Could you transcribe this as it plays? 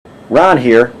Ron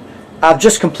here. I've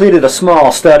just completed a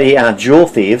small study on Joule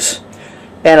Thieves,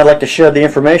 and I'd like to share the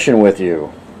information with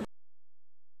you.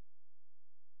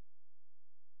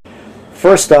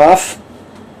 First off,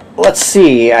 let's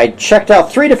see, I checked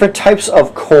out 3 different types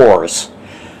of cores.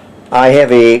 I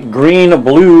have a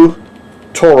green-blue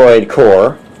toroid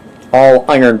core, all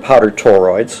iron powdered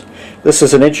toroids. This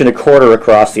is 1.25 inches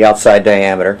across the outside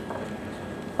diameter.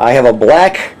 I have a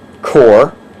black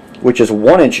core, which is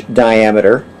 1 inch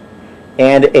diameter,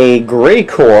 and a gray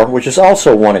core, which is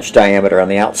also 1 inch diameter on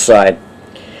the outside.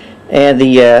 And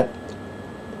you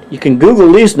can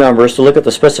Google these numbers to look at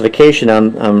the specification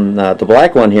on the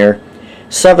black one here,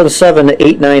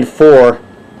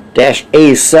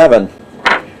 77894-A7,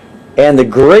 and the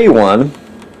gray one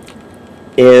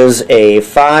is a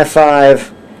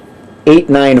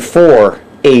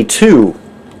 55894-A2.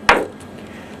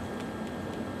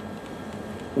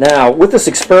 Now, with this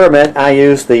experiment, I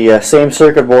used the same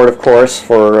circuit board, of course,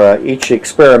 for each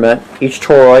experiment, each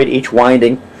toroid, each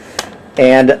winding.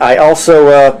 And I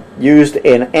also used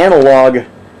an analog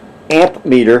amp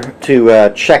meter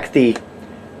to check the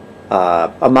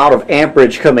amount of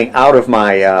amperage coming out of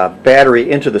my battery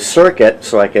into the circuit,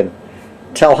 so I can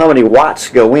tell how many watts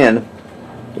go in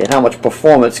and how much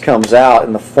performance comes out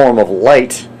in the form of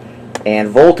light and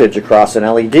voltage across an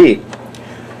LED.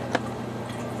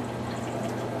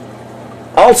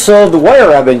 Also, the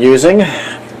wire I've been using,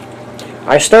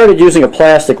 I started using a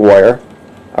plastic wire,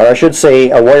 or I should say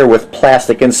a wire with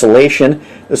plastic insulation.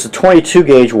 This is a 22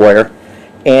 gauge wire,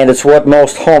 and it's what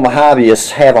most home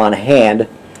hobbyists have on hand.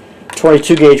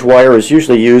 22 gauge wire is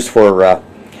usually used for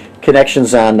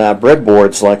connections on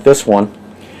breadboards like this one.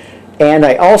 And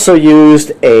I also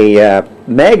used a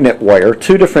magnet wire,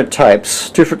 2 different types,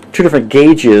 two different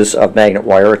gauges of magnet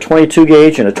wire, a 22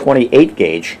 gauge and a 28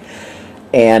 gauge.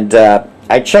 And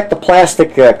I checked the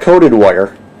plastic coated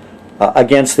wire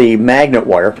against the magnet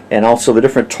wire, and also the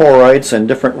different toroids and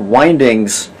different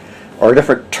windings, or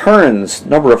different turns,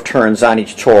 number of turns on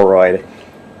each toroid.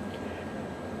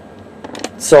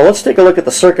 So let's take a look at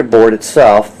the circuit board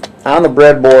itself. On the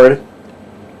breadboard,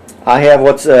 I have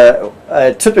what's a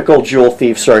typical Joule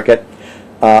Thief circuit,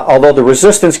 although the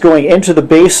resistance going into the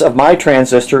base of my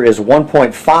transistor is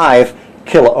 1.5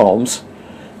 kiloohms.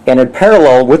 And in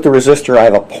parallel with the resistor, I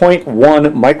have a 0.1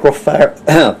 microfarad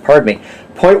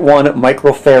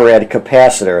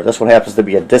capacitor. This one happens to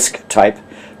be a disc type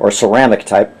or ceramic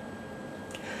type,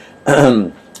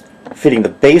 fitting the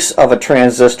base of a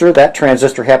transistor. That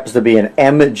transistor happens to be an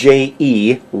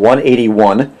MJE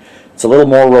 181. It's a little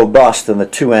more robust than the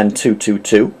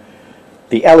 2N222.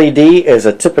 The LED is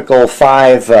a typical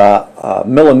 5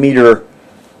 millimeter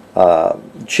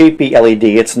cheapy LED.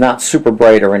 It's not super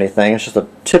bright or anything. It's just a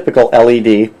typical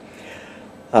LED.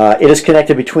 It is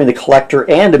connected between the collector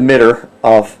and emitter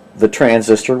of the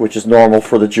transistor, which is normal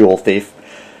for the Joule Thief.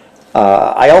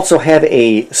 I also have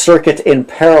a circuit in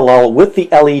parallel with the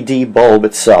LED bulb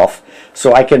itself,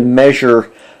 so I can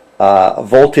measure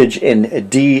voltage in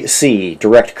DC,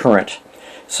 direct current.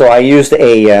 So I used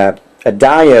a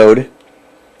diode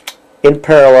in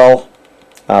parallel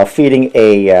feeding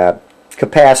a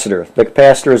capacitor. The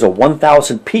capacitor is a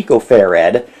 1000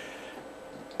 picofarad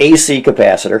AC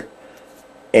capacitor,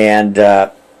 and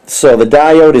so the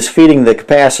diode is feeding the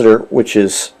capacitor, which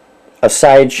is a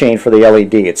side chain for the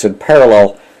LED. It's in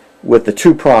parallel with the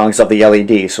 2 prongs of the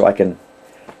LED, so I can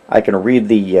read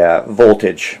the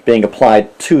voltage being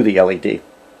applied to the LED.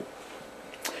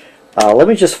 Let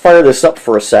me just fire this up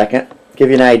for a second, give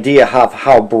you an idea of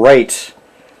how bright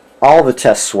all the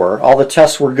tests were. All the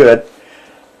tests were good.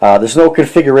 There's no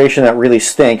configuration that really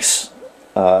stinks.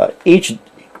 Each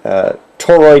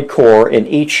toroid core and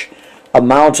each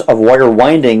amount of wire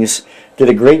windings did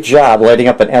a great job lighting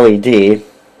up an LED.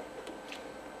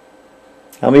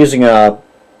 I'm using about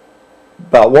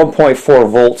 1.4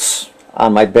 volts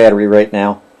on my battery right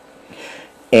now.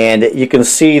 And you can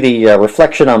see the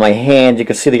reflection on my hand. You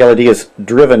can see the LED is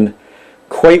driven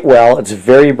quite well. It's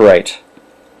very bright.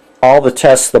 All the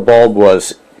tests, the bulb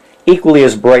was equally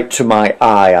as bright to my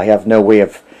eye. I have no way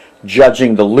of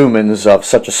judging the lumens of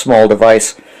such a small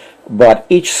device, but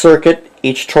each circuit,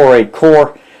 each toroid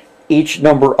core, each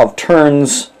number of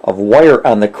turns of wire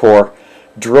on the core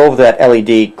drove that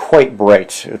LED quite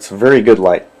bright. It's a very good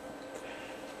light.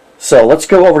 So let's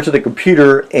go over to the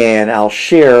computer and I'll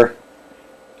share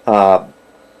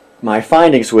my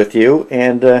findings with you,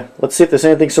 and let's see if there's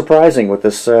anything surprising with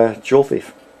this Joule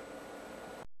Thief.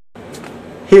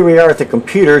 Here we are at the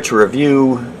computer to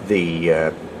review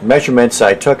the measurements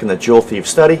I took in the Joule Thief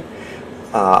study.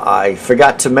 I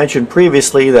forgot to mention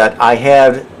previously that I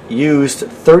had used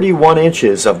 31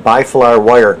 inches of bifilar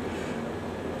wire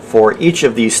for each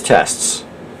of these tests.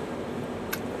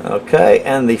 Okay,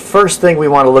 and the first thing we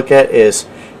want to look at is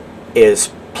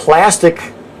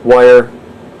plastic wire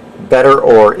better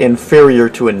or inferior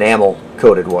to enamel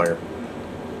coated wire?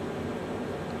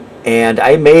 And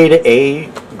I made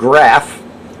a graph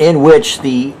in which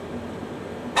the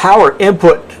power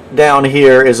input down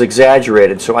here is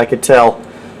exaggerated, so I could tell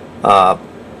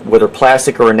whether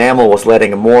plastic or enamel was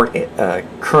letting more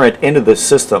current into the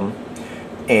system,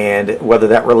 and whether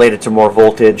that related to more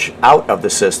voltage out of the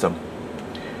system.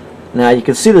 Now you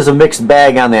can see there's a mixed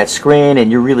bag on that screen,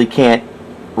 and you really can't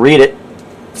read it.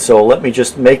 So let me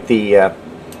just make the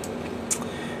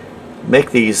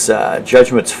make these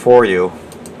judgments for you.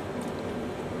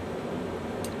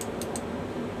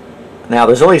 Now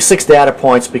there's only 6 data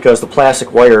points because the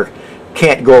plastic wire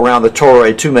can't go around the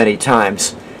toroid too many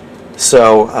times.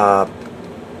 So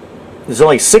there's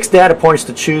only 6 data points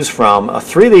to choose from.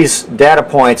 3 of these data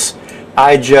points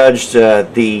I judged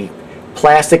the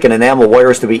plastic and enamel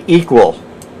wires to be equal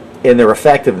in their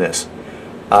effectiveness.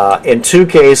 In 2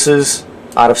 cases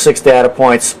out of 6 data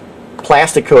points,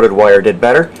 plastic coated wire did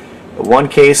better. In 1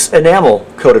 case, enamel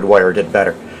coated wire did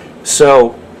better.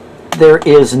 So there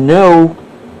is no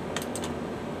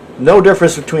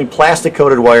difference between plastic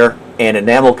coated wire and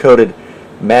enamel coated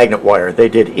magnet wire. They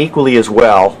did equally as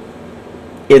well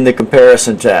in the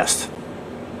comparison test.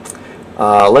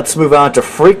 Let's move on to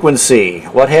frequency.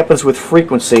 What happens with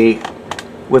frequency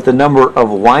with the number of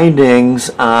windings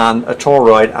on a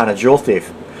toroid on a Joule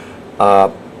Thief?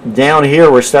 Down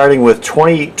here we're starting with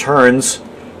 20 turns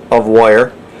of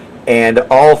wire, and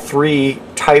all 3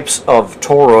 types of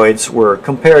toroids were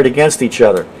compared against each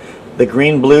other: the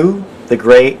green, blue, the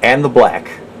gray, and the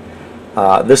black.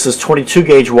 This is 22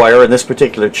 gauge wire in this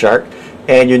particular chart,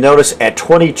 and you notice at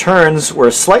 20 turns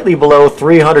we're slightly below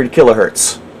 300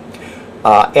 kilohertz.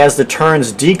 As the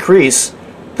turns decrease,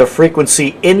 the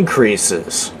frequency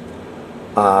increases.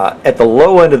 At the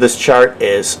low end of this chart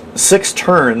is 6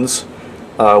 turns,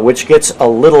 which gets a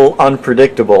little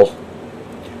unpredictable,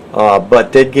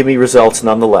 but did give me results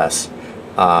nonetheless.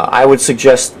 I would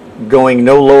suggest going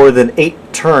no lower than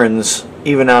 8 turns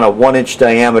even on a 1-inch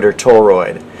diameter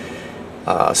toroid.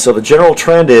 So the general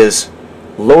trend is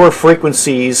lower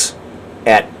frequencies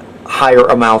at higher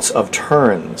amounts of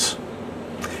turns.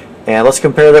 And let's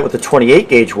compare that with the 28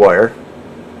 gauge wire.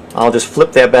 I'll just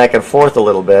flip that back and forth a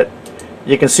little bit.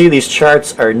 You can see these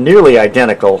charts are nearly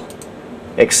identical,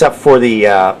 except for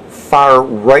the far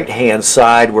right hand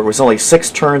side where it was only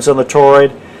 6 turns on the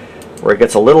toroid, where it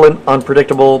gets a little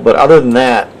unpredictable. But other than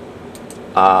that,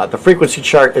 the frequency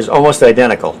chart is almost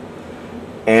identical,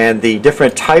 and the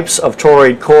different types of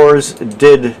toroid cores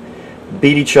did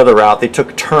beat each other out. They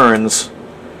took turns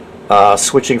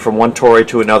switching from one toroid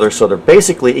to another, so they're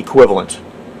basically equivalent.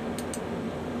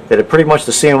 They did pretty much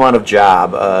the same amount of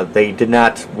job.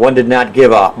 One did not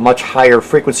give a much higher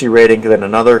frequency rating than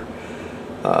another.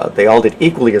 They all did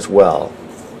equally as well.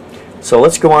 So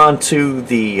let's go on to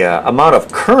the amount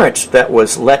of current that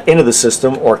was let into the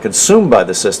system or consumed by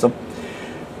the system.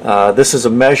 This is a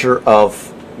measure of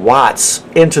watts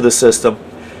into the system.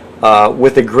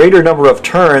 With a greater number of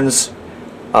turns,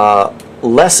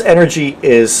 less energy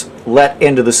is let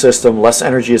into the system, less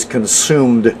energy is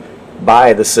consumed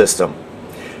by the system.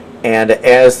 And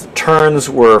as turns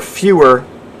were fewer,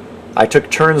 I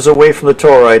took turns away from the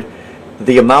toroid,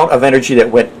 the amount of energy that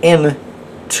went in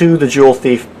to the Joule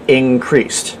Thief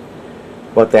increased.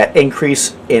 But that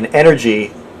increase in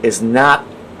energy is not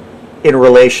in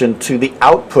relation to the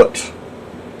output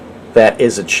that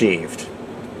is achieved.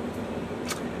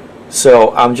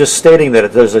 So I'm just stating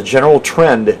that there's a general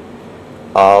trend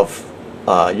of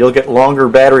you'll get longer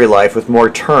battery life with more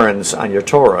turns on your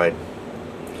toroid.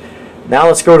 Now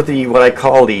let's go to what I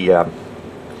call the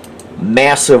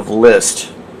massive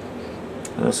list.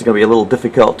 This is going to be a little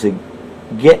difficult to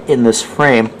get in this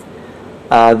frame.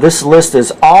 This list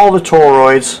is all the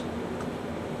toroids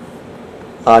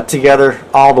together,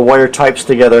 all the wire types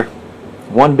together,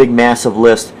 one big massive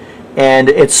list, and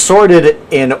it's sorted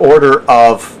in order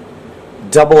of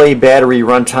AA battery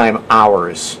runtime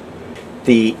hours.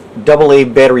 The AA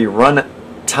battery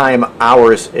runtime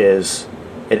hours is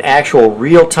an actual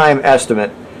real-time estimate,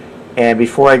 and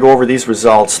before I go over these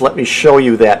results, let me show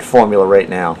you that formula right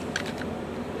now.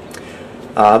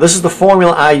 This is the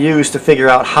formula I use to figure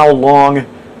out how long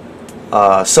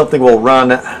something will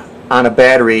run on a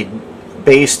battery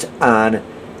based on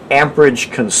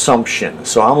amperage consumption.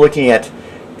 So I'm looking at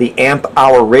the amp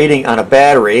hour rating on a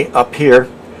battery up here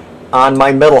on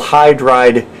my metal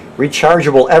hydride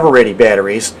rechargeable ever-ready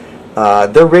batteries.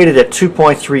 They're rated at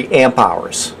 2.3 amp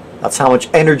hours. That's how much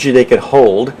energy they can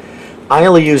hold. I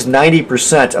only use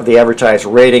 90% of the advertised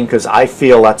rating because I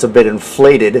feel that's a bit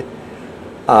inflated.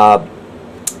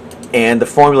 And the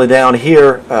formula down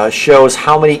here shows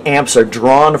how many amps are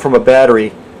drawn from a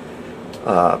battery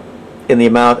in the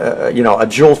amount, you know, a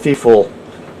Joule Thief will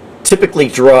typically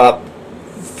draw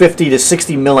 50 to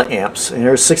 60 milliamps, and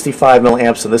here's 65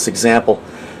 milliamps in this example.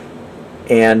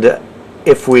 And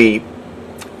if we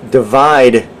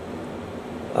divide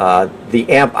the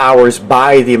amp hours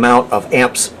by the amount of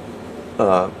amps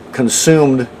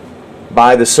consumed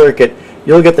by the circuit,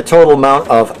 you'll get the total amount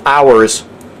of hours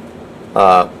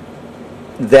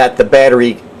that the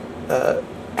battery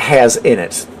has in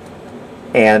it.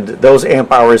 And those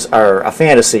amp hours are a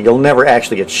fantasy. You'll never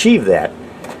actually achieve that.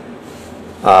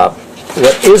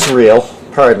 What is real,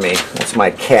 pardon me, that's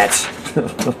my cat.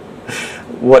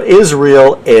 What is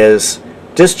real is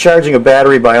discharging a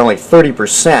battery by only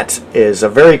 30% is a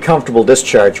very comfortable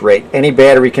discharge rate any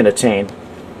battery can attain.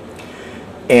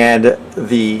 And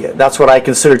that's what I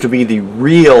consider to be the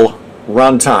real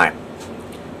runtime.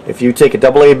 If you take a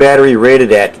AA battery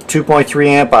rated at 2.3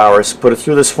 amp hours, put it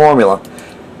through this formula,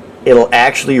 it'll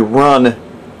actually run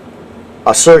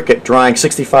a circuit drawing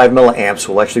 65 milliamps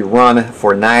will actually run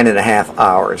for 9.5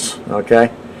 hours.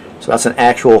 Okay, so that's an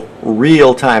actual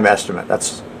real time estimate.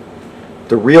 That's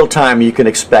the real time you can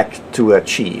expect to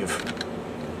achieve.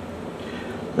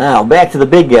 Now back to the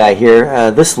big guy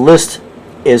here. This list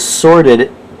is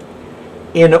sorted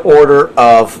in order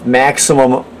of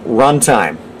maximum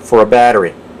runtime for a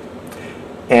battery.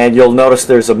 And you'll notice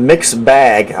there's a mixed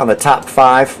bag on the top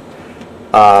 5.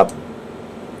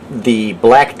 The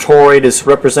black toroid is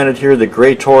represented here, the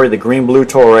gray toroid, the green-blue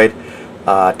toroid,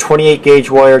 28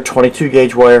 gauge wire, 22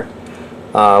 gauge wire.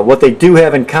 What they do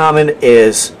have in common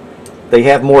is they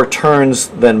have more turns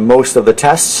than most of the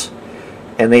tests,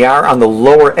 and they are on the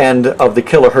lower end of the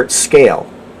kilohertz scale.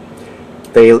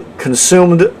 They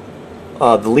consumed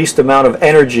the least amount of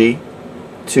energy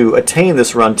to attain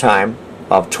this runtime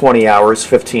of 20 hours,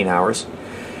 15 hours,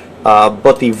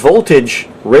 but the voltage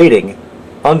rating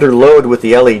under load with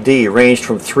the LED ranged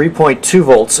from 3.2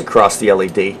 volts across the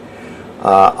LED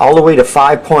all the way to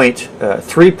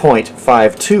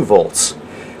 3.52 volts.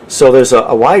 So there's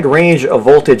a wide range of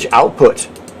voltage output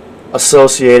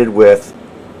associated with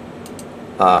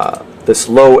this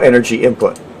low energy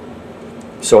input.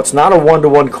 So it's not a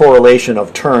one-to-one correlation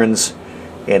of turns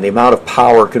and the amount of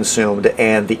power consumed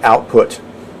and the output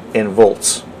in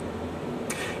volts.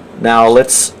 Now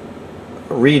let's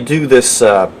redo this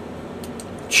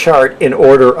chart in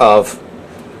order of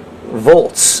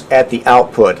volts at the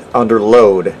output under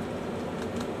load.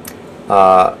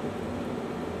 Now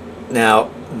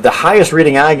the highest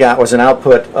reading I got was an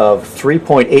output of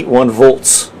 3.81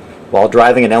 volts while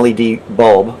driving an LED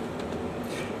bulb,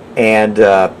 and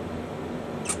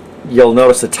you'll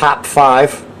notice the top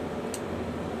 5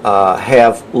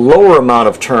 have lower amount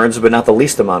of turns but not the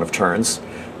least amount of turns.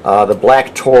 The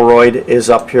black toroid is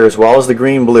up here as well as the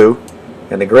green-blue,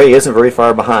 and the gray isn't very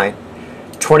far behind.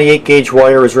 28 gauge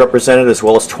wire is represented as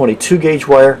well as 22 gauge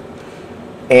wire,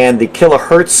 and the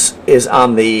kilohertz is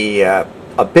on the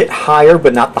a bit higher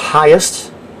but not the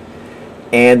highest,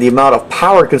 and the amount of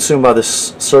power consumed by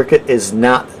this circuit is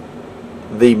not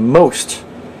the most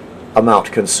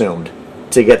amount consumed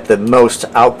to get the most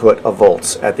output of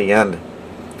volts at the end.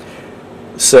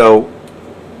 So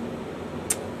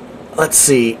let's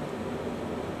see,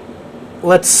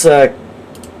 let's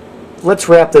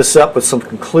wrap this up with some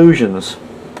conclusions.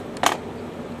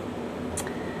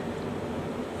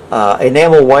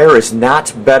 Enamel wire is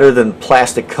not better than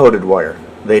plastic coated wire.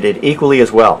 They did equally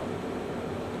as well.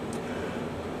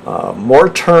 More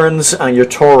turns on your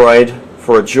toroid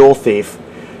for a Joule Thief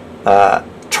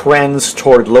trends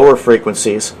toward lower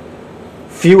frequencies.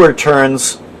 Fewer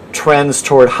turns trends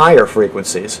toward higher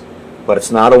frequencies, but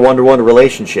it's not a one-to-one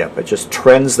relationship. It just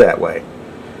trends that way.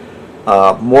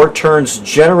 More turns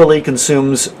generally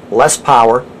consumes less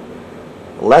power.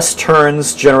 Less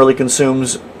turns generally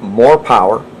consumes more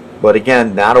power, but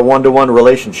again, not a one-to-one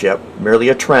relationship, merely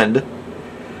a trend.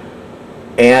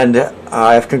 And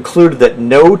I've concluded that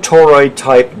no toroid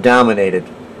type dominated.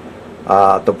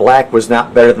 The black was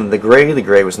not better than the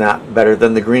gray was not better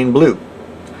than the green-blue.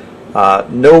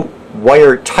 No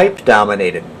wire type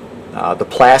dominated. The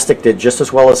plastic did just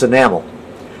as well as enamel.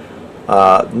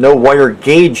 No wire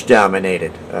gauge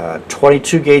dominated.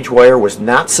 22 gauge wire was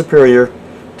not superior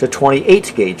to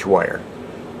 28 gauge wire.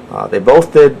 They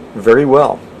both did very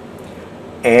well.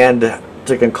 And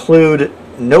to conclude,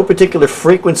 no particular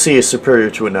frequency is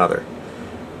superior to another.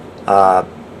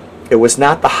 It was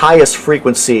not the highest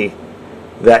frequency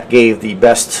that gave the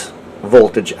best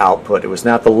voltage output. It was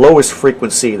not the lowest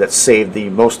frequency that saved the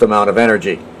most amount of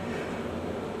energy.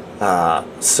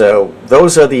 So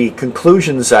those are the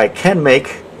conclusions I can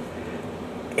make,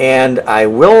 and I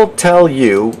will tell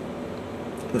you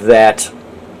that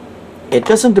it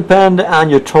doesn't depend on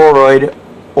your toroid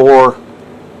or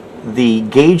the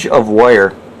gauge of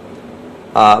wire,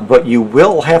 but you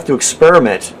will have to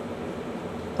experiment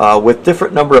with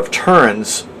different number of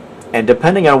turns, and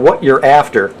depending on what you're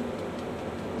after,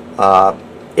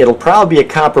 it'll probably be a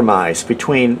compromise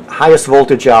between highest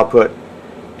voltage output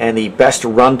and the best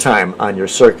runtime on your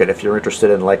circuit if you're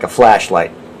interested in like a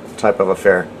flashlight type of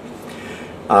affair.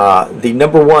 The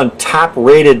number one top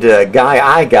rated guy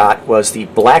I got was the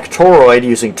black toroid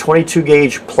using 22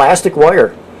 gauge plastic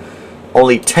wire.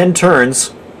 Only 10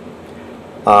 turns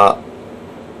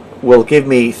will give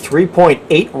me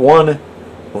 3.81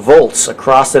 volts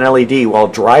across an LED while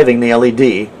driving the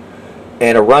LED,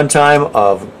 and a runtime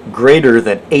of greater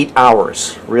than 8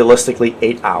 hours, realistically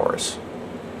 8 hours.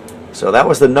 So that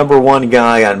was the number one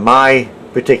guy on my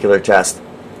particular test.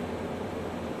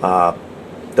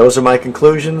 Those are my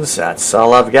conclusions. That's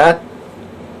all I've got.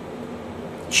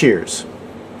 Cheers.